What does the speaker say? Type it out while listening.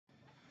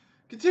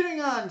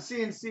Continuing on,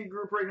 CNC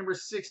group break number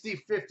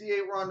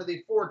 6058. We're on to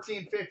the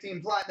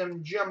 1415 Platinum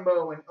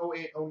Jumbo and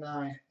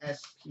 0809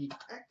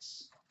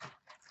 SPX.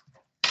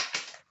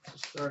 So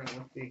starting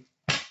with the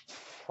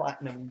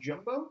Platinum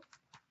Jumbo.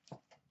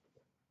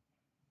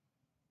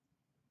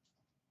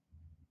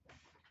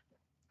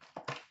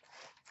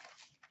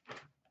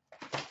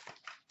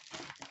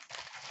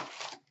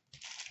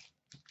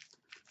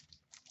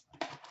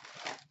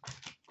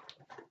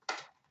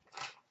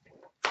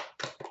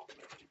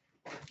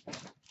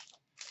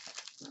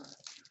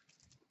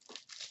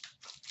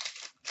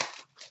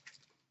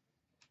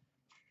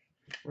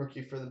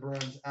 Rookie for the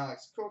Bruins,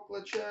 Alex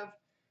Koklachev.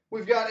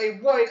 We've got a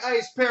white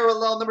ice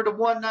parallel, number to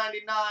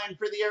 199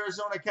 for the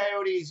Arizona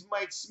Coyotes,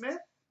 Mike Smith.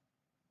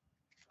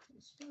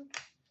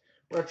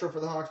 Retro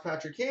for the Hawks,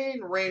 Patrick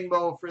Kane.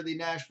 Rainbow for the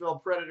Nashville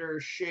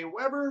Predators, Shea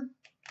Weber.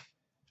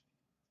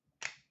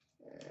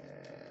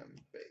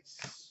 And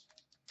base.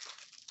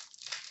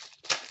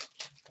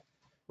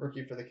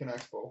 Rookie for the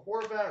Canucks, Bo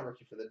Horvat.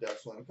 Rookie for the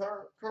Ducks, Lynn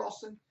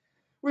Carlson.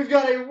 We've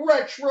got a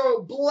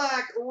retro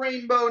black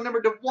rainbow,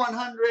 number to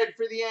 100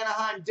 for the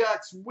Anaheim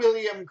Ducks,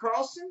 William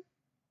Karlsson.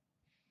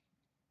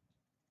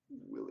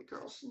 Willie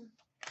Karlsson.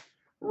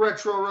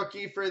 Retro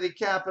rookie for the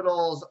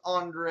Capitals,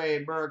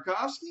 Andre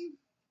Burakovsky.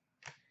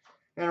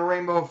 And a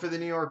rainbow for the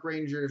New York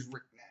Rangers,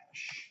 Rick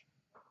Nash.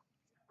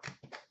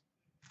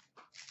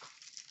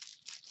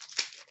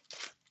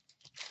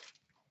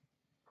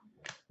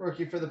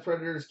 Rookie for the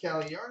Predators,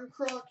 Cal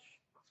Yarncroc.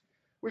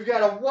 We've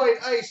got a white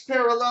ice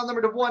parallel,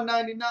 number to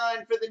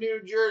 199 for the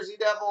New Jersey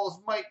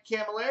Devils, Mike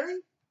Camilleri.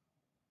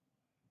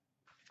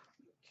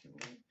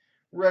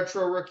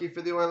 Retro rookie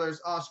for the Oilers,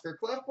 Oscar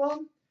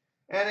Klefbom.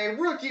 And a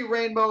rookie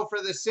rainbow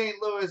for the St.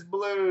 Louis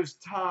Blues,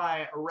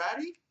 Ty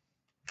Rattie.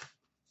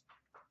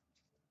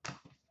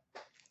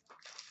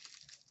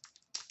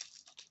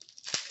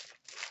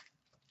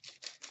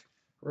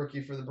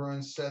 Rookie for the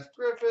Bruins, Seth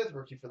Griffith.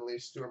 Rookie for the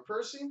Leafs, Stuart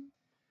Percy.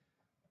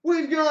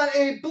 We've got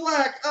a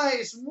black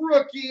ice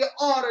rookie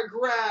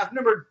autograph,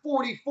 numbered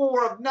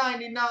 44 of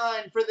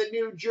 99 for the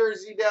New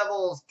Jersey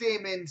Devils,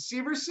 Damon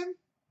Severson.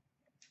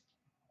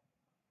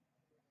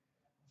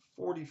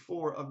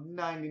 44 of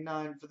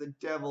 99 for the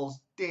Devils,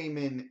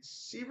 Damon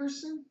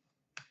Severson.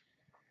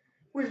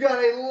 We've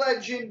got a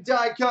legend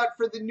die cut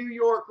for the New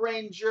York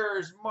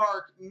Rangers,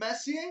 Mark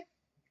Messier.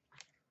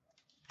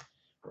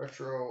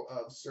 Retro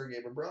of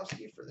Sergei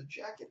Bobrovsky for the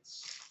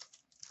Jackets.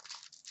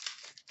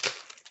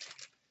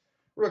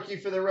 Rookie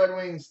for the Red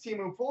Wings,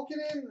 Teemu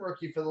Pulkkinen.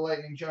 Rookie for the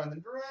Lightning,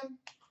 Jonathan Drouin.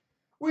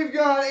 We've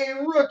got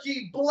a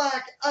rookie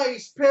black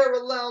ice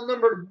parallel,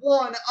 numbered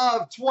 1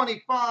 of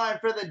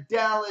 25 for the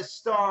Dallas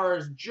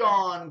Stars,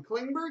 John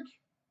Klingberg.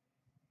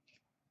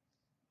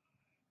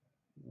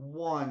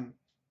 1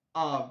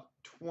 of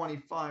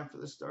 25 for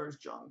the Stars,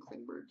 John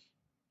Klingberg.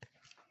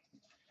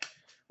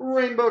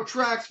 Rainbow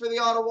tracks for the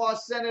Ottawa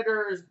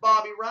Senators,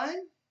 Bobby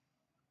Ryan.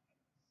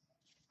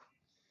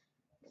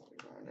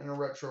 And a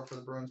retro for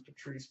the Bruins,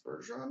 Patrice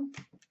Bergeron.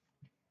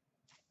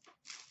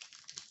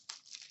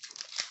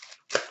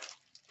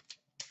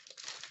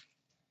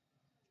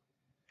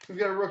 We've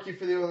got a rookie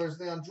for the Oilers,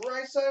 Leon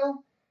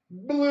Draisaitl.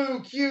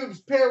 Blue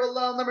cubes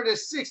parallel, number to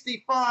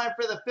 65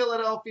 for the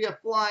Philadelphia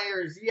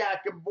Flyers,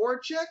 Jakub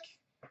Voracek.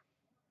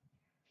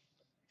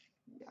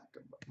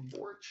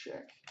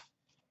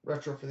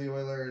 Retro for the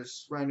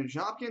Oilers, Ryan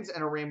Nugent-Hopkins.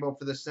 And a rainbow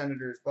for the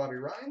Senators, Bobby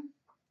Ryan.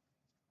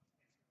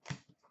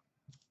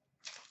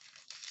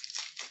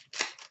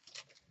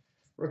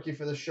 Rookie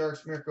for the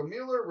Sharks, Mirko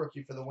Mueller.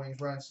 Rookie for the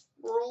Wings, Ryan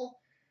Sproul.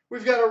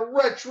 We've got a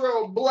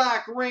retro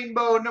black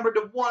rainbow, number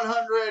to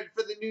 100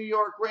 for the New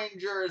York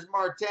Rangers,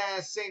 Martin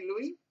St.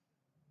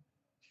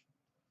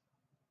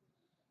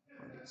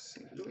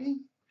 Louis.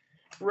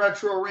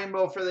 Retro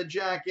rainbow for the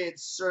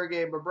Jackets,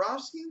 Sergei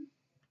Bobrovsky.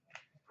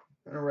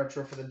 And a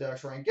retro for the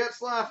Ducks, Ryan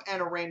Getzlaf.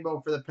 And a rainbow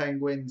for the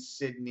Penguins,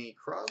 Sidney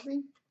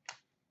Crosby.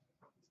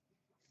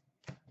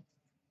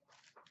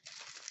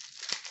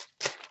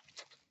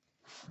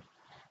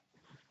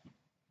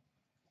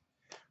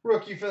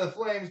 Rookie for the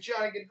Flames,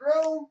 Johnny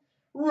Gaudreau.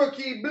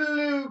 Rookie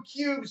blue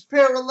cubes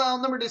parallel,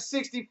 number to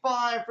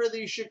 65 for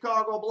the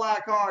Chicago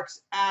Blackhawks,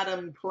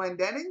 Adam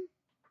Clendening.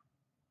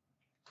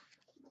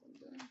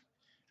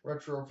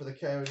 Retro for the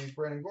Coyotes,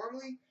 Brandon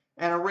Gormley.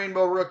 And a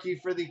rainbow rookie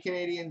for the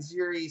Canadiens,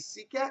 Yuri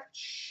Sikac.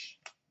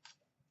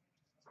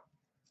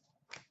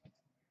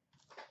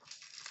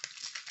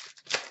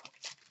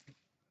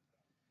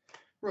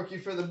 Rookie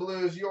for the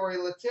Blues, Yori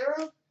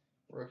Laterra.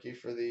 Rookie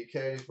for the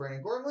Coyotes,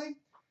 Brandon Gormley.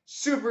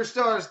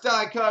 Superstars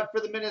die cut for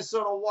the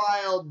Minnesota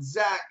Wild,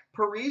 Zach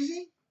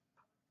Parise.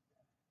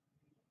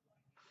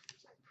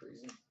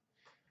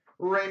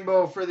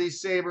 Rainbow for the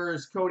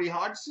Sabres, Cody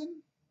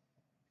Hodgson.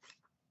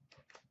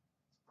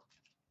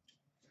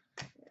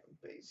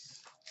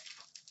 Base.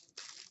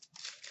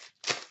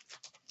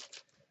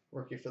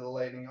 Rookie for the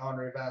Lightning,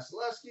 Andre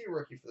Vasilevsky.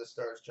 Rookie for the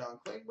Stars, John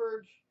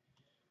Klingberg.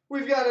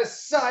 We've got a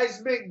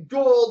seismic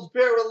gold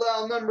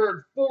parallel,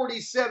 numbered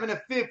 47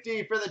 of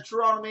 50 for the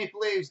Toronto Maple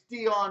Leafs,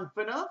 Dion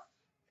Phaneuf.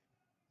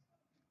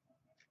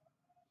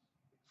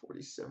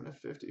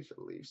 47/50 for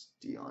the Leafs,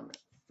 Dion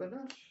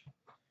Phaneuf.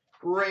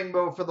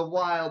 Rainbow for the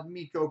Wild,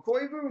 Mikko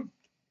Koivu.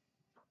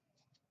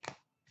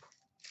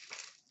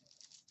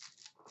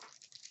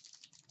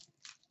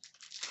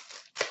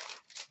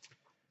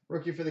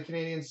 Rookie for the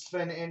Canadiens,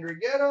 Sven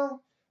Andrighetto.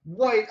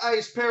 White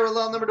Ice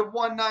Parallel number to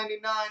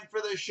 199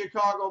 for the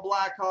Chicago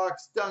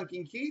Blackhawks,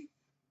 Duncan Keith.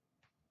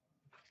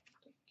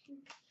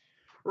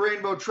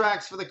 Rainbow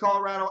Tracks for the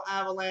Colorado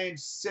Avalanche,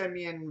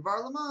 Semyon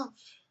Varlamov.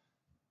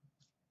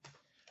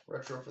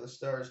 Retro for the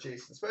Stars,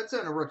 Jason Spezza.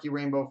 And a rookie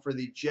rainbow for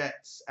the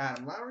Jets,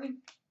 Adam Lowry.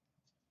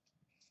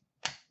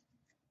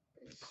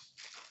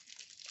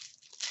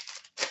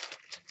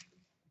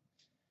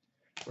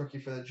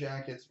 Rookie for the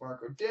Jackets,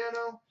 Marco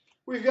Dano.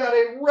 We've got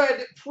a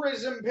red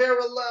prism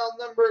parallel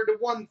number to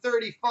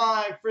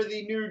 135 for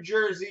the New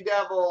Jersey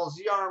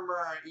Devils,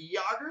 Jaromir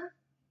Jagr.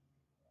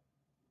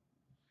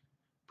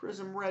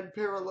 Prism red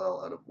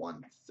parallel out of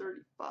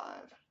 135.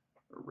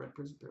 Or red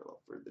prism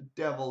parallel for the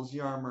Devils,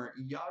 Jaromir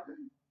Jagr.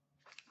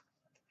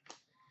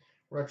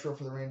 Retro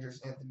for the Rangers,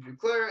 Anthony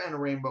Duclair. And a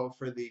rainbow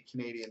for the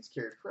Canadiens,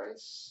 Carey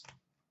Price.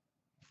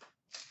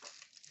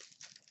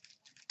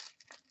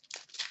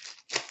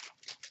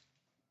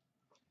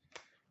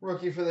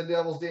 Rookie for the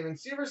Devils, Damon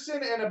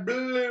Severson, and a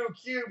blue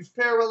cubes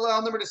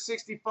parallel number to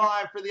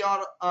 65 for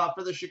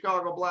the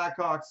Chicago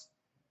Blackhawks,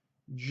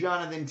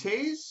 Jonathan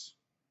Toews.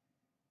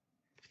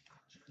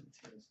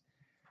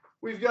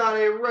 We've got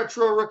a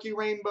retro rookie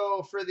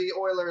rainbow for the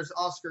Oilers,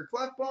 Oscar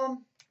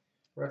Klefbom.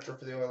 Retro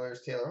for the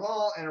Oilers, Taylor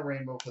Hall, and a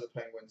rainbow for the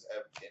Penguins,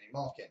 Evgeny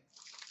Malkin.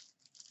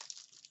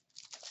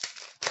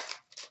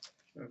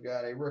 We've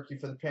got a rookie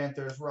for the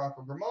Panthers,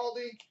 Rocco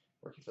Grimaldi.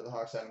 Rookie for the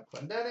Hawks, Adam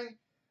Clendenning.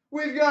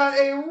 We've got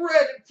a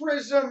red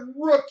prism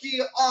rookie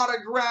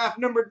autograph,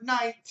 numbered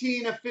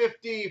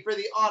 19/50 for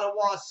the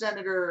Ottawa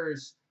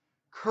Senators,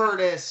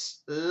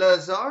 Curtis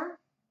Lazar.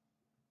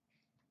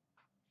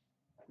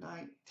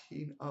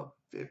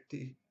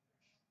 19/50.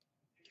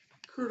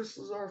 Curtis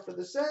Lazar for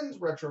the Sens.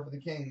 Retro for the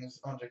Kings,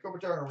 Andre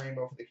Kopitar. And a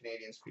rainbow for the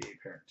Canadiens, P.A.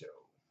 Parento.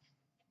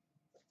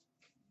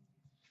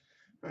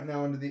 Right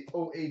now into the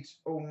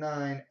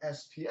 08-09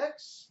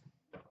 SPX.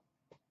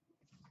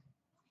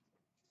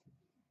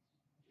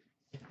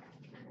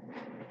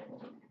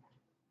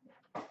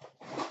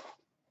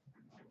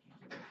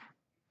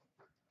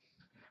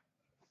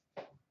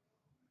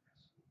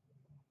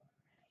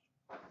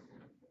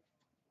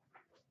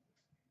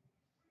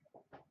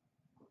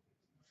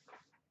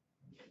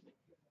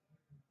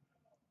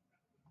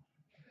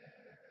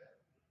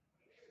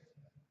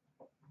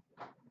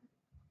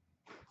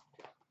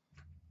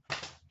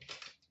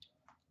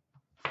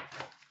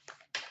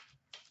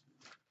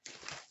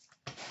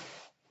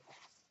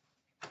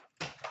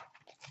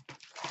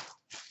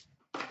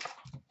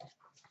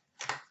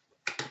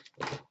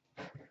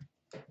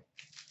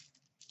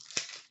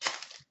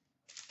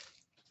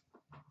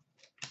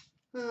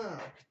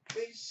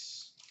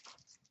 Base.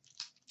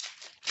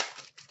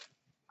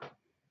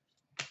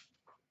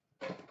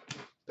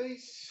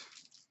 Base.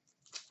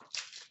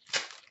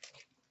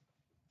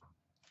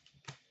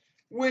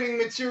 Winning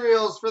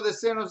materials for the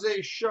San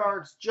Jose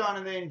Sharks,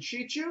 Jonathan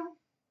Chichu.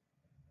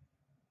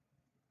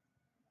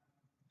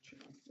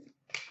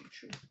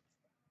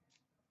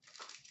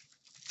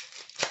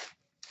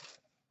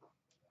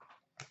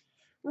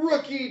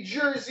 Rookie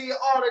jersey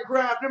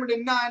autograph, number to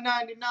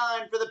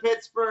 999 for the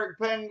Pittsburgh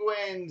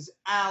Penguins,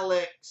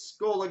 Alex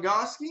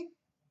Goligoski.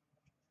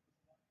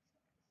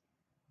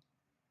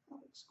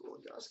 Alex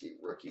Goligoski,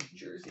 rookie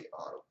jersey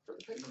auto for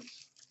the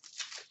Penguins.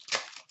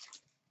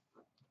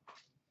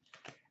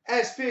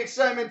 SP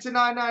Excitement to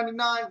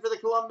 999 for the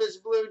Columbus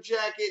Blue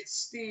Jackets,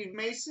 Steve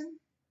Mason.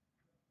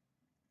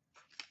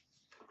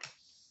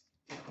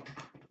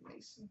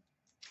 Mason.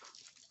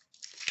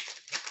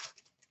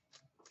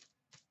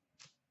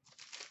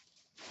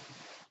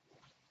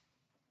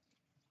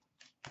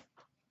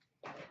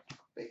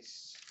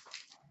 Base.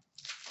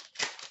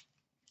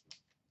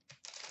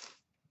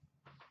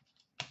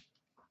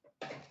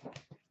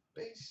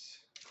 Base.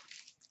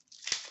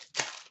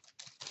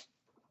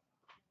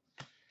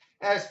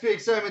 SP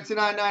Excitement to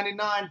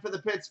 999 for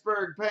the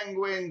Pittsburgh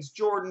Penguins,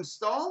 Jordan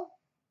Staal.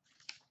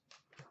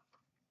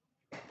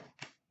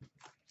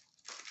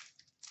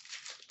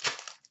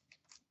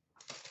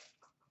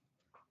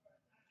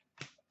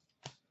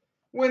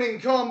 Winning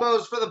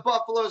combos for the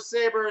Buffalo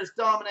Sabres,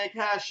 Dominic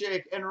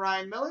Hasek and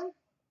Ryan Miller.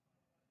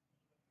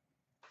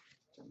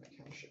 Dominic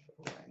Hasek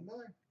and Ryan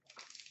Miller.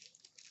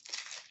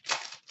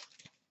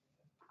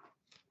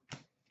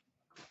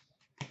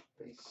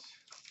 Base.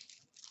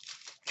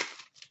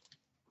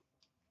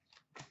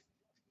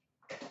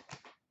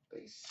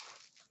 Base.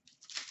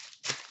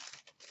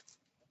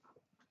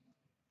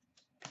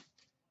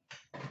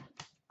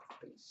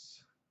 Base.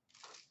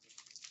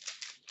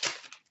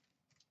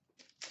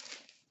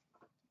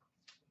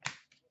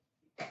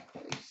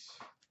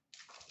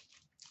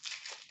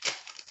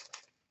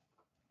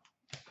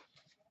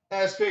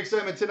 SP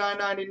Excitement to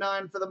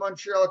 999 for the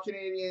Montreal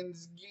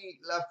Canadiens, Guy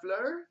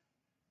Lafleur.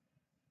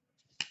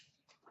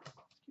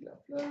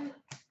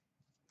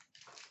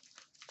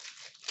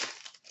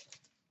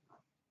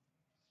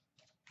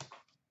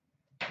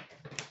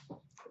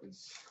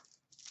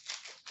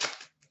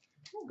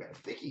 got a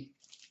thicky.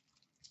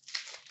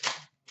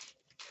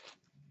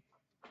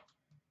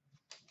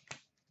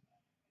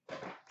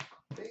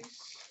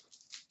 Base.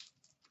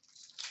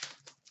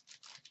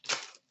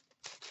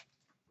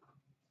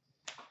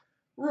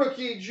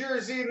 Rookie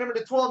jersey number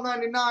to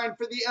 12.99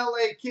 for the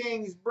LA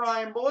Kings,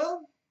 Brian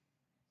Boyle.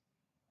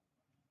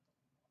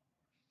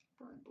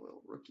 Brian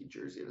Boyle, rookie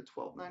jersey to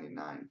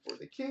 12.99 for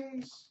the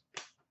Kings.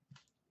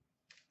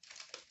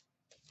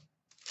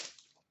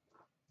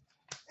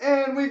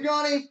 And we've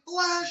got a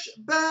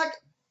Flashback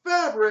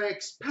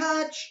Fabrics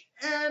patch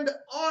and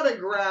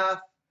autograph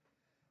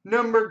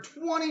number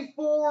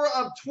 24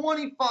 of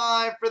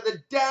 25 for the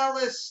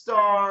Dallas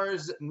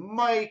Stars,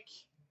 Mike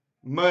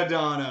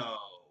Modano.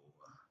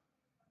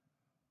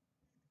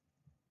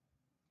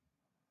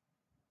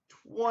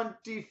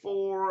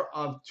 24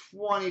 of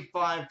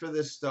 25 for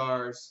the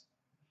Stars,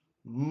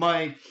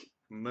 Mike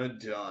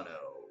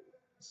Modano.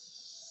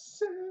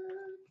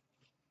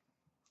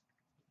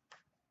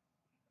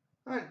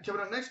 All right,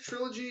 coming up next,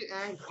 Trilogy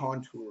and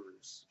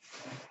Contours.